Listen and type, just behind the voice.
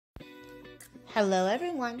Hello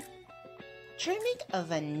everyone! Dreaming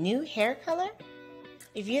of a new hair color?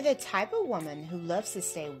 If you're the type of woman who loves to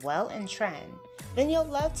stay well in trend, then you'll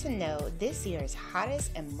love to know this year's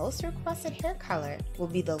hottest and most requested hair color will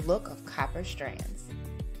be the look of copper strands.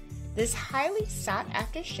 This highly sought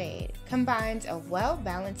after shade combines a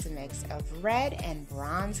well-balanced mix of red and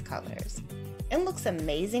bronze colors and looks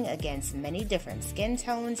amazing against many different skin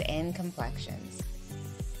tones and complexions.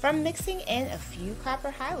 From mixing in a few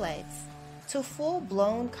copper highlights to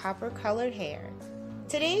full-blown copper-colored hair,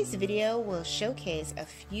 today's video will showcase a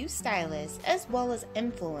few stylists as well as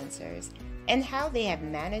influencers and how they have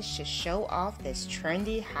managed to show off this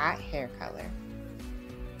trendy hot hair color.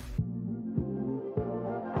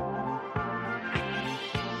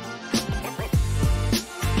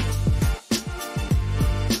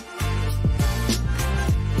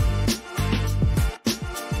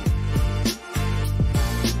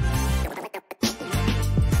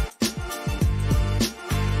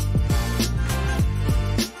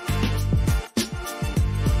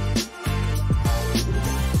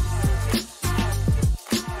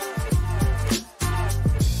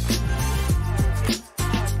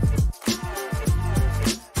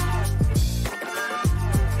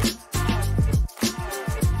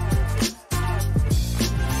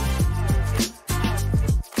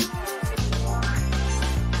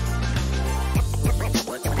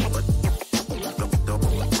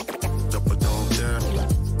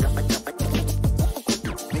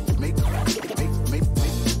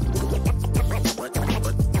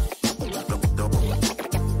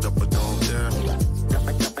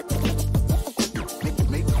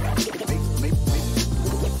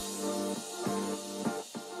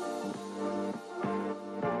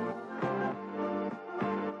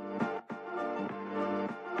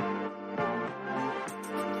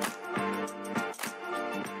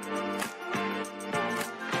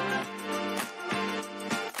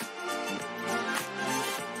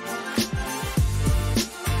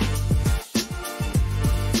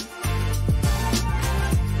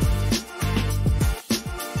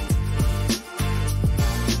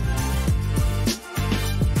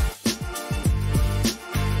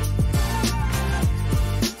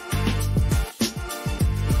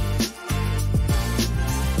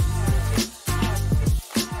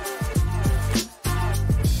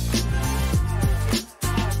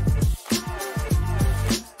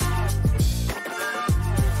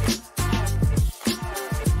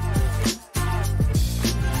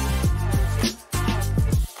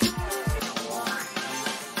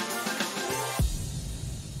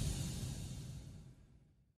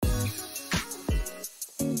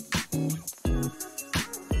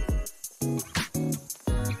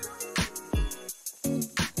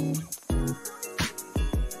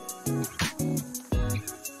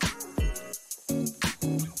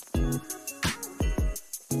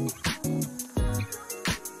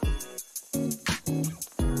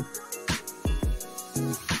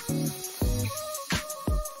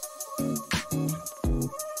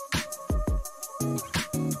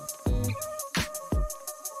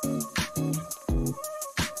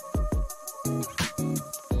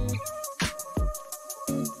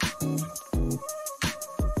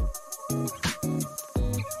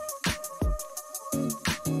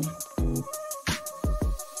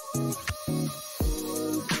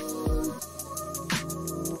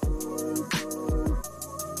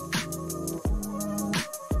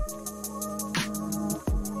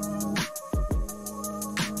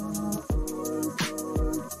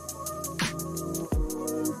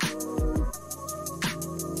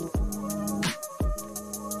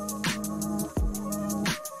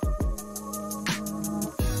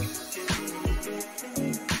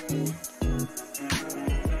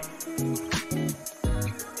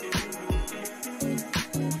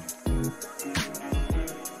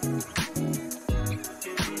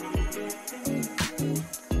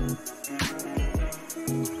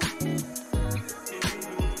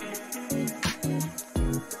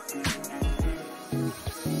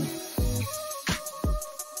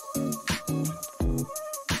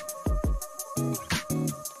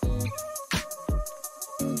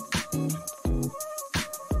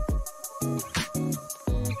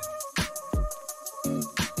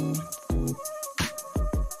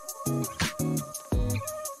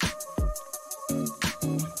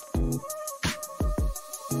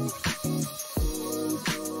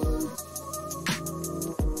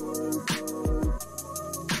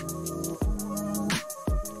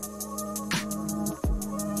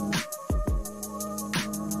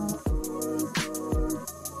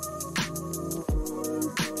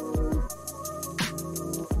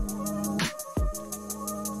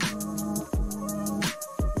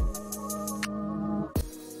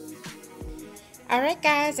 Alright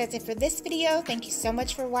guys, that's it for this video. Thank you so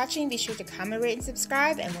much for watching. Be sure to comment, rate, and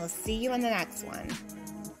subscribe, and we'll see you in the next one.